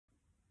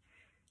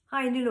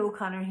Hi, Nuala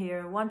O'Connor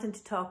here, wanting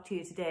to talk to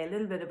you today a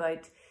little bit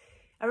about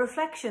a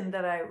reflection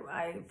that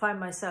I find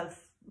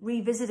myself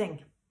revisiting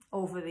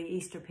over the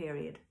Easter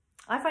period.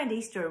 I find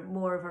Easter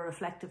more of a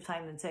reflective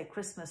time than, say,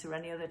 Christmas or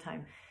any other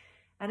time.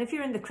 And if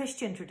you're in the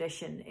Christian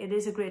tradition, it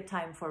is a great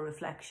time for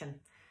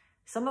reflection.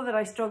 Some of it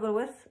I struggle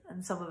with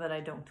and some of it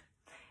I don't.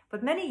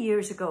 But many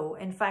years ago,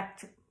 in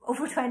fact,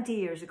 over 20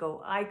 years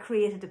ago, I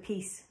created a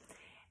piece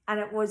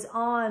and it was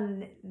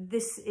on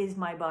 "This is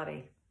my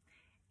body."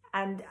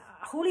 And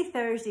Holy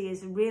Thursday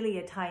is really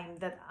a time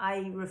that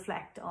I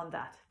reflect on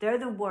that. They're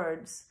the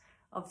words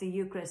of the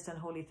Eucharist on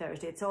Holy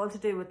Thursday. It's all to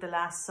do with the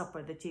Last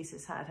Supper that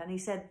Jesus had. And he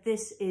said,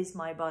 "This is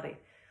my body."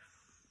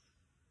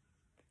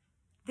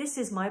 This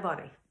is my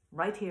body,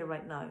 right here,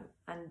 right now.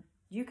 And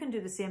you can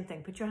do the same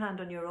thing. Put your hand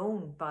on your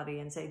own body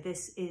and say,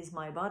 "This is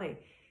my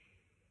body."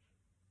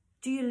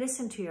 Do you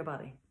listen to your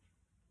body?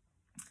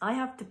 I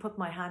have to put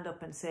my hand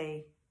up and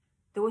say,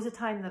 there was a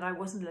time that I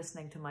wasn't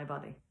listening to my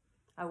body.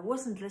 I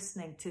wasn't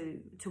listening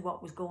to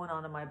what was going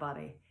on in my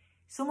body.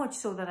 So much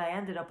so that I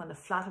ended up on the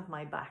flat of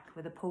my back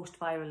with a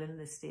post-viral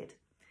illness state.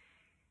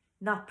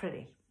 Not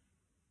pretty.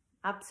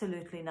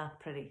 Absolutely not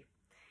pretty.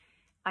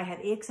 I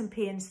had aches and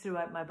pains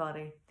throughout my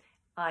body.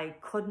 I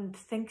couldn't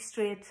think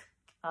straight.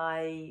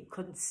 I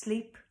couldn't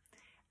sleep.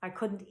 I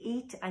couldn't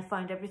eat. I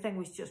found everything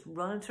was just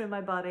running through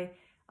my body.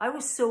 I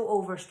was so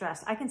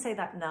overstressed. I can say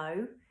that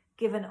now,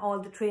 given all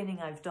the training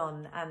I've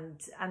done,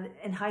 and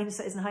in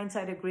hindsight, isn't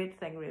hindsight a great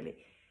thing,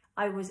 really?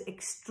 I was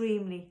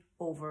extremely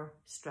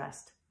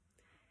overstressed.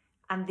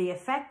 And the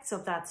effects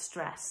of that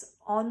stress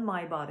on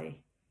my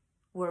body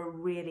were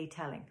really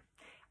telling.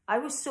 I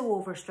was so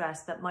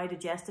overstressed that my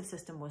digestive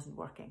system wasn't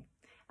working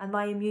and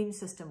my immune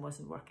system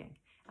wasn't working.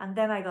 And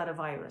then I got a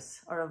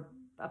virus or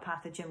a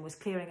pathogen was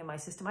clearing in my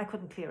system. I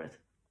couldn't clear it.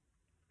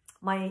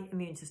 My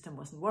immune system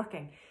wasn't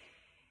working.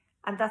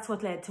 And that's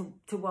what led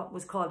to what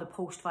was called a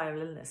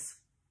post-viral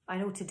illness. I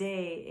know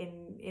today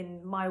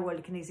in my world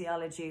of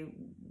kinesiology,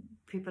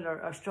 people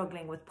are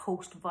struggling with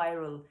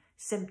post-viral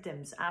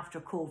symptoms after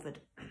COVID,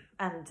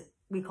 and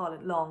we call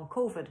it long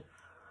COVID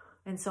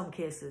in some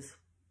cases.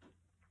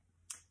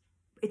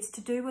 It's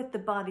to do with the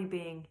body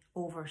being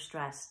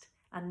overstressed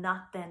and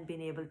not then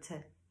being able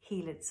to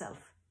heal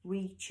itself,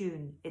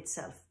 retune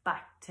itself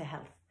back to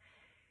health.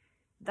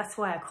 That's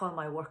why I call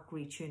my work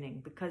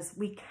retuning, because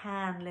we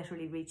can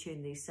literally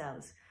retune these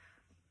cells.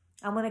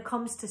 And when it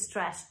comes to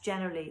stress,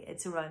 generally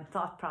it's around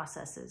thought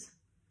processes,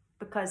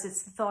 because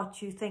it's the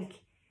thoughts you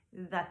think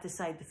that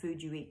decide the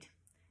food you eat.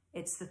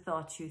 It's the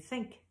thoughts you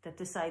think that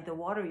decide the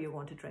water you're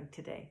going to drink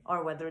today,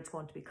 or whether it's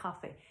going to be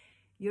coffee.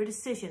 Your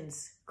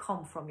decisions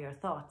come from your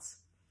thoughts.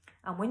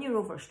 And when you're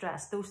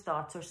overstressed, those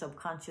thoughts are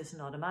subconscious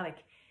and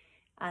automatic.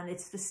 And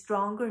it's the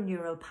stronger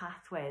neural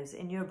pathways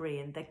in your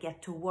brain that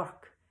get to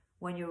work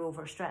when you're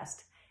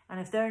overstressed. And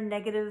if there are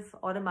negative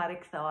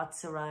automatic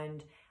thoughts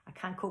around, I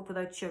can't cope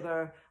without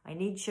sugar, I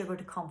need sugar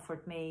to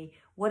comfort me,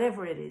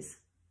 whatever it is,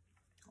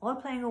 all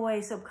playing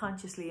away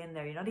subconsciously in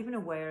there, you're not even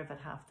aware of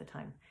it half the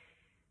time.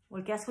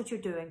 Well, guess what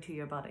you're doing to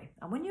your body?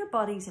 And when your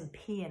body's in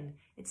pain,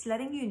 it's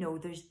letting you know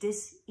there's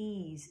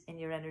dis-ease in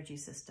your energy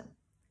system.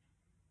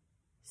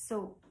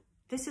 So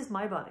this is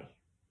my body.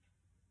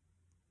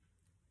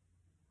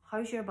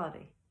 How's your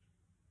body?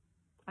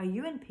 Are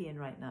you in pain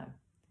right now?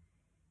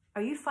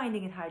 Are you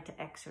finding it hard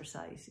to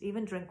exercise,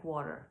 even drink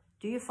water?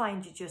 Do you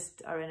find you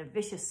just are in a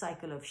vicious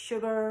cycle of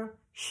sugar,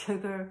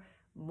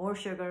 more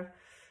sugar?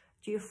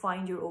 Do you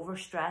find you're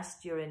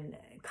overstressed? You're in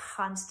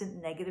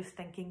constant negative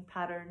thinking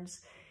patterns?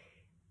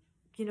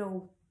 You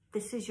know,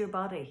 this is your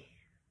body.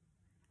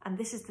 And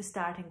this is the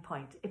starting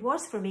point. It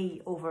was for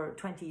me over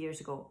 20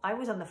 years ago. I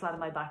was on the flat of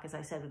my back, as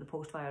I said, with a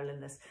post-viral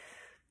illness.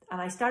 And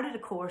I started a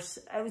course.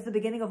 It was the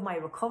beginning of my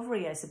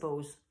recovery, I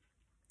suppose,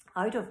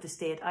 out of the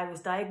state. I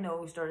was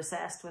diagnosed or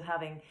assessed with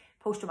having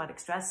post-traumatic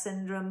stress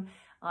syndrome.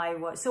 I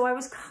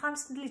was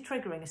constantly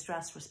triggering a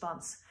stress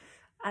response.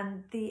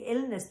 And the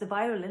illness, the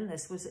viral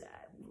illness,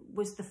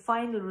 was the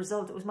final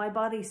result. It was my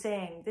body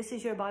saying, this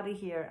is your body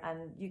here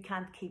and you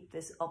can't keep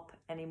this up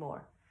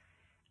anymore.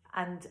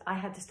 And I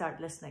had to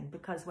start listening,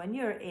 because when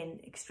you're in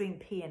extreme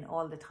pain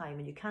all the time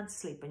and you can't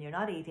sleep and you're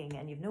not eating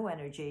and you've no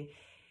energy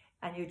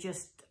and you're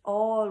just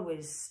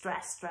always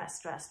stressed,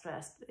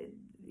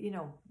 you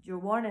know, your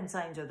warning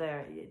signs are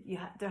there.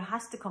 There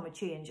has to come a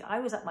change. I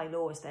was at my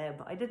lowest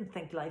ebb. I didn't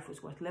think life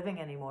was worth living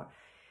anymore.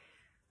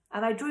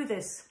 And I drew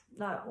this.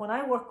 Now, when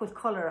I work with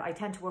colour, I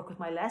tend to work with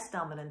my less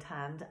dominant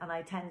hand and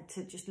I tend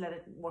to just let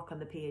it work on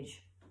the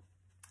page.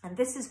 And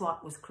this is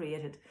what was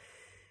created.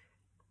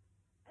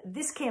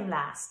 This came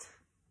last.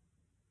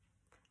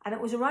 And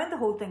it was around the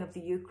whole thing of the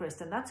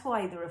Eucharist, and that's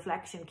why the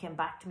reflection came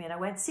back to me. And I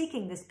went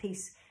seeking this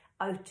piece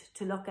out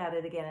to look at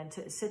it again and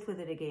to sit with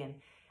it again.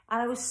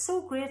 And I was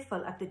so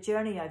grateful at the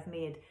journey I've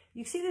made.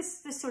 You see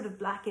this sort of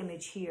black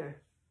image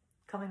here,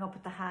 coming up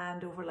with the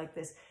hand over like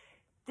this.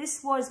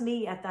 This was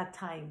me at that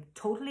time,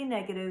 totally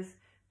negative,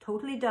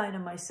 totally down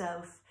on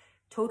myself,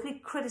 totally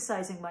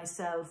criticizing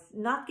myself,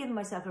 not giving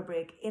myself a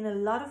break, in a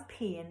lot of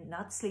pain,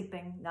 not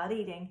sleeping, not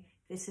eating.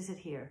 This is it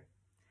here.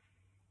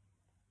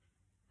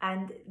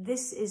 And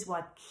this is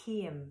what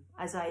came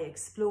as I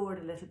explored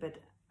a little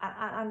bit.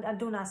 And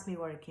don't ask me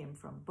where it came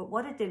from. But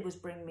what it did was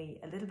bring me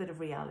a little bit of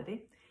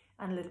reality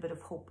and a little bit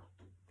of hope.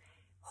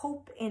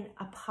 Hope in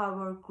a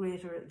power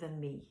greater than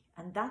me.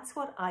 And that's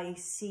what I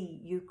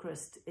see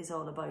Eucharist is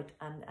all about,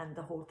 and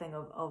the whole thing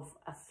of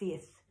a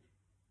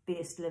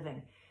faith-based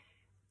living.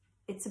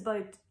 It's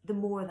about the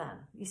more than.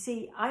 You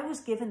see, I was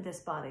given this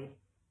body.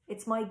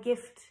 It's my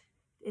gift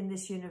in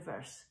this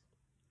universe.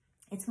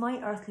 It's my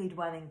earthly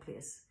dwelling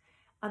place.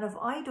 And if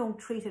I don't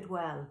treat it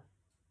well,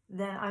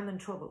 then I'm in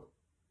trouble.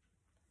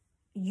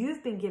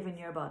 You've been given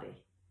your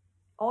body.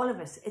 All of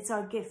us, it's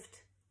our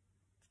gift.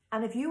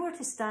 And if you were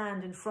to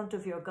stand in front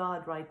of your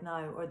God right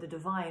now, or the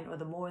divine, or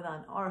the more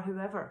than, or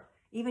whoever,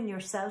 even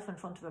yourself in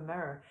front of a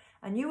mirror,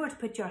 and you were to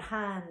put your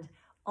hand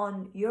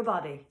on your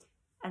body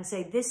and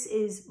say, this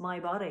is my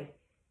body,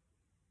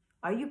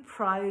 are you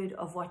proud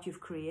of what you've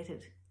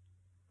created?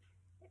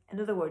 In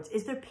other words,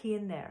 is there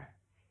pain there?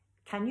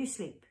 Can you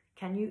sleep?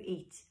 Can you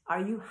eat?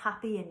 Are you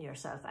happy in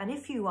yourself? And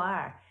if you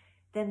are,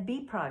 then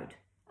be proud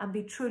and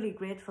be truly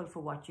grateful for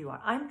what you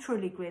are. I'm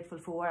truly grateful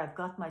for where I've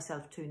got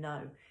myself to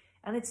now.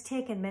 And it's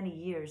taken many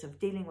years of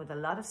dealing with a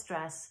lot of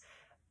stress,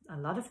 a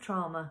lot of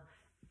trauma,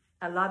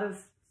 a lot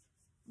of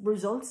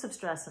results of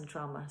stress and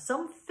trauma,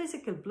 some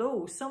physical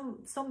blows,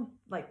 some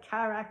like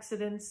car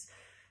accidents,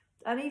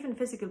 and even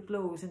physical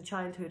blows in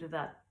childhood of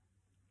that.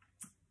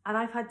 And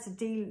I've had to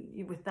deal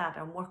with that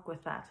and work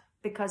with that,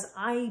 because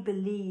I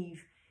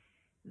believe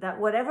that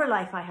whatever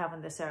life I have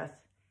on this earth,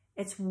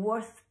 it's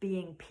worth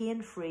being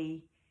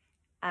pain-free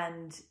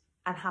and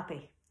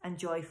happy and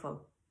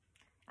joyful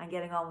and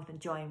getting on with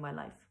enjoying my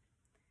life.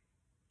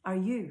 Are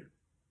you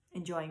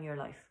enjoying your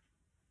life?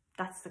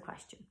 That's the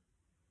question.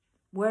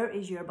 Where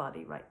is your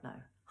body right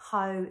now?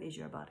 How is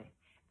your body?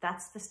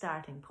 That's the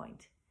starting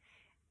point.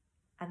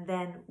 And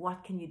then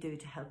what can you do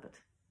to help it?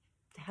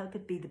 To help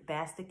it be the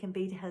best it can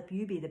be, to help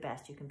you be the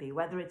best you can be,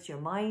 whether it's your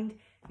mind,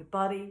 your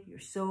body, your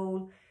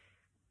soul,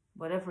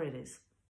 whatever it is.